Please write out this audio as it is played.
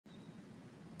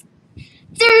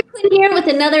Sarah Quinn here with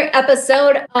another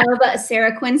episode of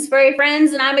Sarah Quinn's Furry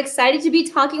Friends, and I'm excited to be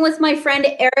talking with my friend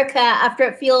Erica after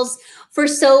it feels for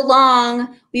so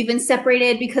long we've been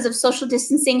separated because of social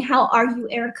distancing. How are you,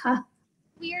 Erica?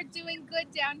 We are doing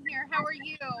good down here. How are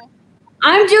you?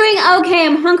 I'm doing okay.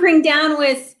 I'm hunkering down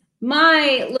with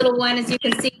my little one, as you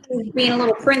can see, he's being a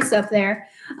little prince up there.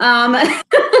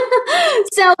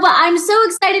 But I'm so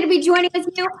excited to be joining with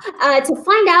you to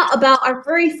find out about our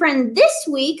furry friend this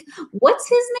week. What's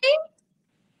his name?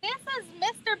 This is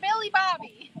Mr. Billy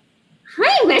Bobby.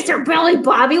 Hi, Mr. Billy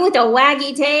Bobby with a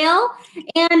waggy tail.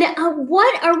 And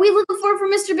what are we looking for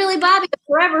Mr. Billy Bobby? A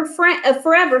forever friend, a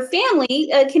forever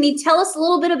family. Can you tell us a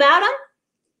little bit about him?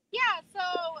 Yeah, so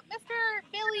Mr.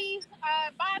 Billy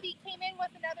Bobby came in with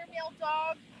another male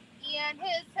dog, and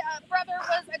his brother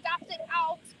was adopted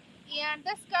out. And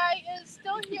this guy is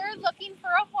still here looking for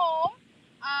a home.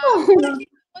 He's been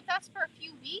with us for a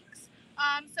few weeks.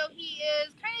 So he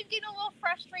is kind of getting a little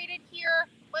frustrated here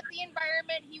with the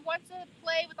environment. He wants to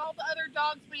play with all the other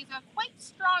dogs, but he's a quite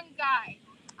strong guy.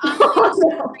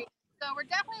 So we're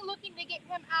definitely looking to get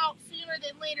him out sooner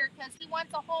than later because he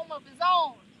wants a home of his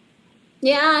own.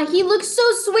 Yeah, he looks so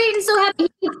sweet and so happy.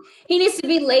 He needs to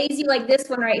be lazy like this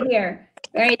one right here.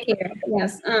 Right here.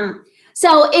 Yes.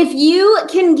 So if you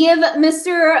can give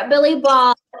Mr. Billy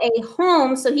Bob a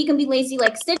home so he can be lazy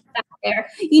like Stitch back there,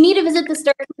 you need to visit the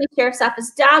Stark County Sheriff's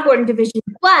Office Dog Warden Division.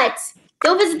 But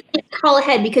don't visit the call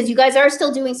ahead because you guys are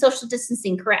still doing social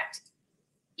distancing, correct?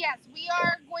 Yes, we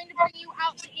are going to bring you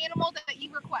out the animal that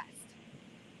you request.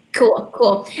 Cool,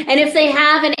 cool. And if they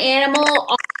have an animal,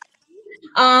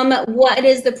 what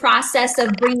is the process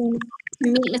of bringing to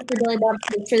meet Mr. Billy Bob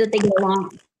to make sure that they get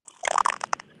along?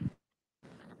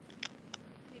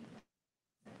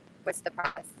 What's the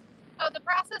process? Oh, the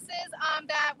process is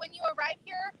that when you arrive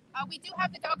here, we do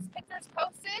have the dog's pictures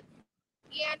posted.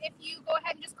 And if you go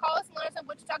ahead and just call us and let us know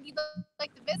which dog you'd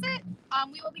like to visit,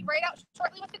 we will be right out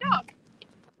shortly with the dog.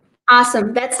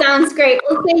 Awesome. That sounds great.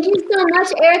 Well, thank you so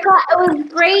much, Erica. It was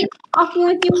great talking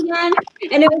with you again.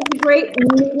 And it was great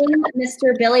meeting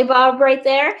Mr. Billy Bob right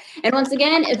there. And once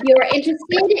again, if you're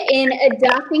interested in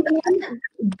adopting him,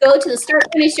 go to the Stark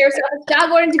County Sheriff's Office Dog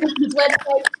Warden Division's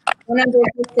website. The number is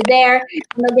listed there.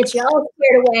 And they'll get you all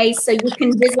squared away so you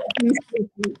can visit him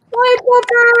safely. Bye,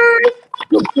 Pepper!